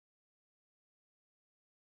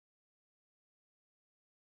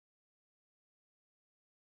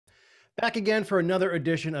Back again for another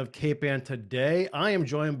edition of Cape Ann Today. I am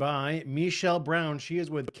joined by Mechelle Brown. She is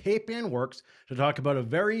with Cape Ann Works to talk about a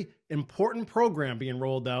very important program being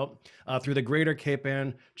rolled out through the Greater Cape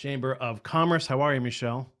Ann Chamber of Commerce. How are you,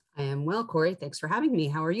 Mechelle? I am well, Kory. Thanks for having me.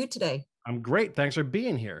 How are you today? I'm great. Thanks for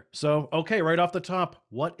being here. So, okay, right off the top,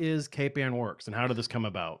 what is Cape Ann Works and how did this come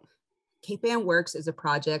about? Cape Ann Works is a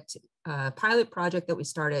pilot project that we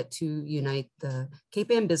started to unite the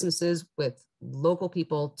Cape Ann businesses with local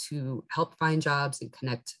people to help find jobs and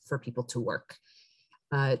connect for people to work.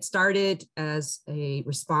 It started as a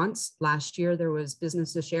response. Last year, there was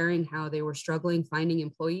businesses sharing how they were struggling finding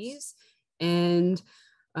employees, and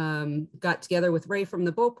got together with Ray from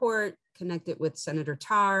the Beauport, connected with Senator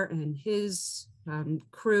Tarr and his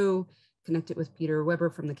crew, connected with Peter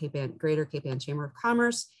Weber from the Greater Cape Ann Chamber of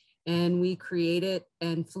Commerce, and we created,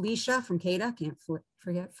 and Felicia from CADA, can't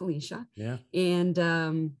forget Felicia. Yeah.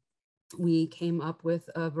 And we came up with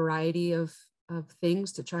a variety of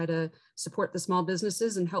things to try to support the small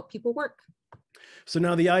businesses and help people work. So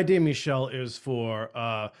now the idea, Mechelle, is for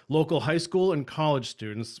local high school and college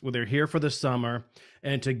students where they're here for the summer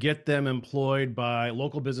and to get them employed by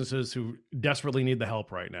local businesses who desperately need the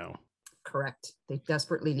help right now. Correct. They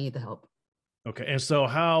desperately need the help. Okay. And so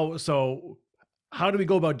how do we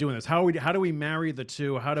go about doing this? How do we marry the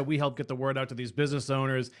two? How do we help get the word out to these business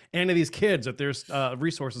owners and to these kids that there's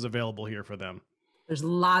resources available here for them? There's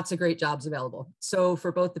lots of great jobs available. So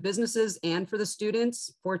for both the businesses and for the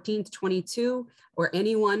students, 14 to 22, or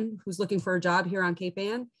anyone who's looking for a job here on Cape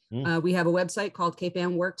Ann, we have a website called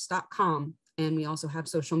capeannworks.com. And we also have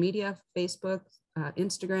social media, Facebook,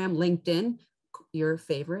 Instagram, LinkedIn, your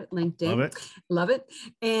favorite, LinkedIn. Love it. Love it.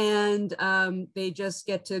 And they just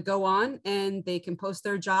get to go on and they can post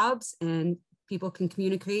their jobs and people can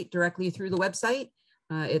communicate directly through the website.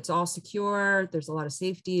 It's all secure. There's a lot of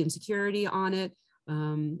safety and security on it.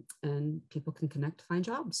 And people can connect to find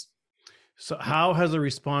jobs. So how has the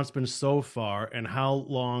response been so far, and how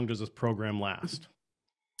long does this program last?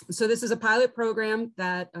 So this is a pilot program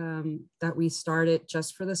that we started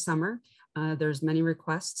just for the summer. There's many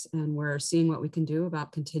requests, and we're seeing what we can do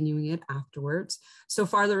about continuing it afterwards. So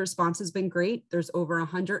far, the response has been great. There's over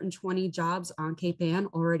 120 jobs on Cape Ann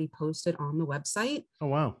already posted on the website. Oh,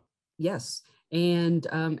 wow. Yes, and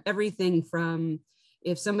everything from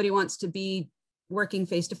if somebody wants to be working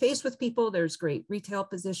face-to-face with people, there's great retail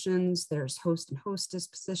positions, there's host and hostess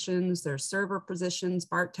positions, there's server positions,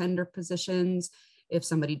 bartender positions. If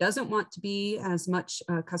somebody doesn't want to be as much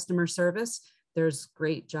customer service, there's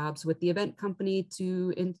great jobs with the event company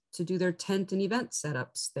to do their tent and event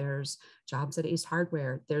setups. There's jobs at Ace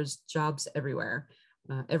Hardware. There's jobs everywhere.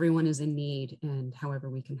 Everyone is in need, and however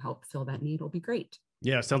we can help fill that need will be great.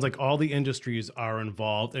 Yeah, it sounds like all the industries are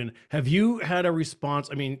involved. And have you had a response?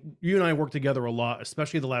 I mean, you and I work together a lot,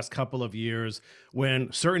 especially the last couple of years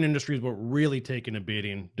when certain industries were really taking a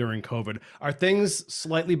beating during COVID. Are things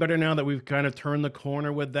slightly better now that we've kind of turned the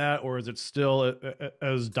corner with that, or is it still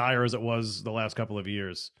as dire as it was the last couple of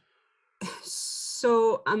years?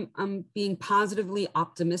 So I'm being positively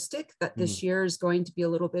optimistic that this year is going to be a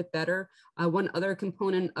little bit better. One other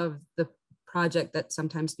component of the project that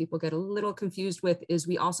sometimes people get a little confused with is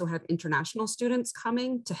we also have international students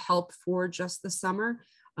coming to help for just the summer.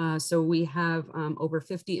 So we have over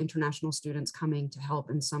 50 international students coming to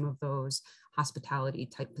help in some of those hospitality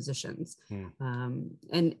type positions.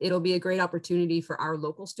 And it'll be a great opportunity for our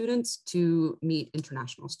local students to meet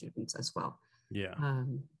international students as well. Yeah.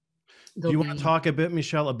 Do They'll you want be to talk a bit,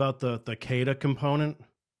 Mechelle, about the CADA component?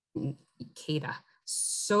 CADA.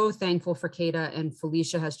 So thankful for CADA, and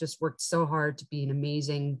Felicia has just worked so hard to be an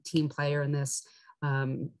amazing team player in this.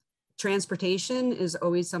 Transportation is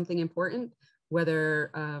always something important,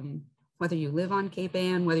 whether you live on Cape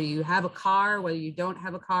Ann, whether you have a car, whether you don't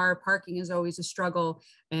have a car, parking is always a struggle.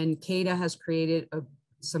 And CADA has created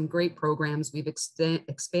some great programs. We've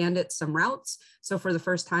expanded some routes. So for the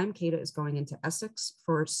first time, CADA is going into Essex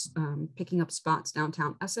for picking up spots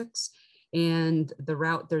downtown Essex. And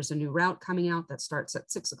there's a new route coming out that starts at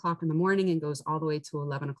 6 o'clock in the morning and goes all the way to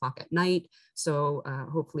 11 o'clock at night. So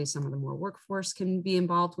hopefully some of the more workforce can be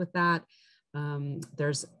involved with that.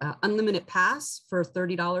 There's an unlimited pass for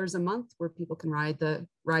 $30 a month where people can ride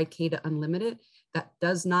CADA Unlimited. That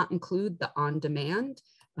does not include the on-demand,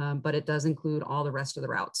 but it does include all the rest of the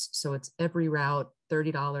routes. So it's every route,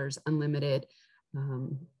 $30 unlimited.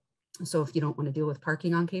 So if you don't want to deal with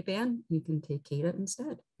parking on Cape Ann, you can take CADA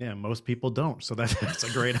instead. Yeah, most people don't. So that's a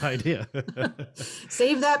great idea.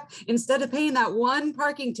 Save that. Instead of paying that one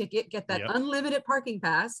parking ticket, get that Yep. unlimited parking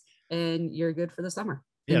pass and you're good for the summer.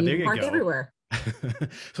 Yeah, And you there can you park go. everywhere.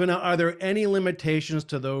 So now, are there any limitations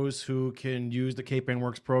to those who can use the Cape Ann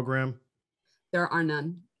Works program? There are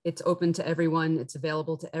none. It's open to everyone. It's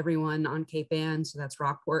available to everyone on Cape Ann. So that's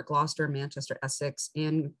Rockport, Gloucester, Manchester, Essex,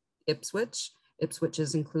 and Ipswich. Ipswich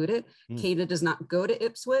is included. Hmm, CADA does not go to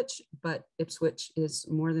Ipswich, but Ipswich is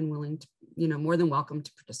more than willing to, more than welcome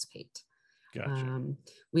to participate. gotcha. Um,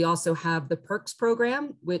 we also have the Perks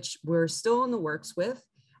program, which we're still in the works with.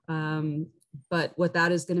 But what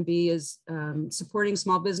that is going to be is supporting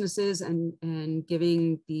small businesses and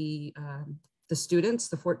giving the students,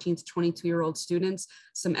 the 14 to 22-year-old students,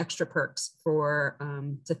 some extra perks for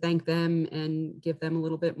to thank them and give them a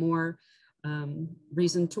little bit more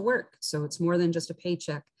reason to work. So it's more than just a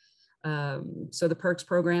paycheck. So the Perks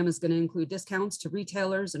program is going to include discounts to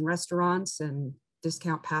retailers and restaurants and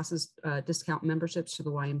discount passes, discount memberships to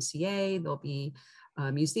the YMCA. There'll be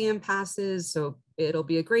museum passes. So it'll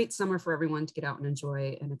be a great summer for everyone to get out and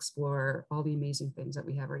enjoy and explore all the amazing things that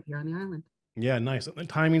we have right here on the island. Yeah, nice. The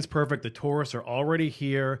timing's perfect. The tourists are already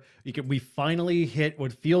here. We finally hit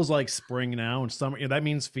what feels like spring now and summer. That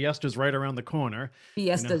means Fiesta's right around the corner. You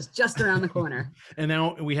know, Fiesta's just around the corner. and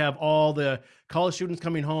now we have all the college students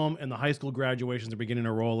coming home and the high school graduations are beginning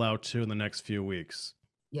to roll out too in the next few weeks.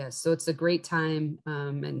 Yes, so it's a great time.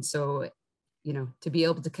 And so, to be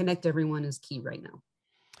able to connect everyone is key right now.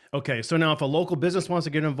 Okay, so now if a local business wants to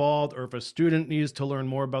get involved or if a student needs to learn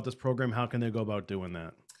more about this program, how can they go about doing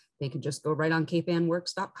that? They can just go right on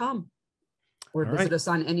capeannworks.com or All visit right. us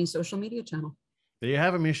on any social media channel. There you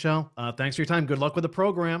have it, Michelle. Thanks for your time. Good luck with the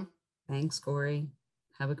program. Thanks, Kory.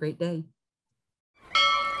 Have a great day.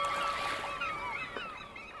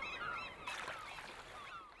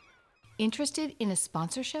 Interested in a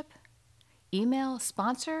sponsorship? Email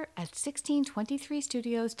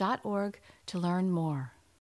sponsor@1623studios.org to learn more.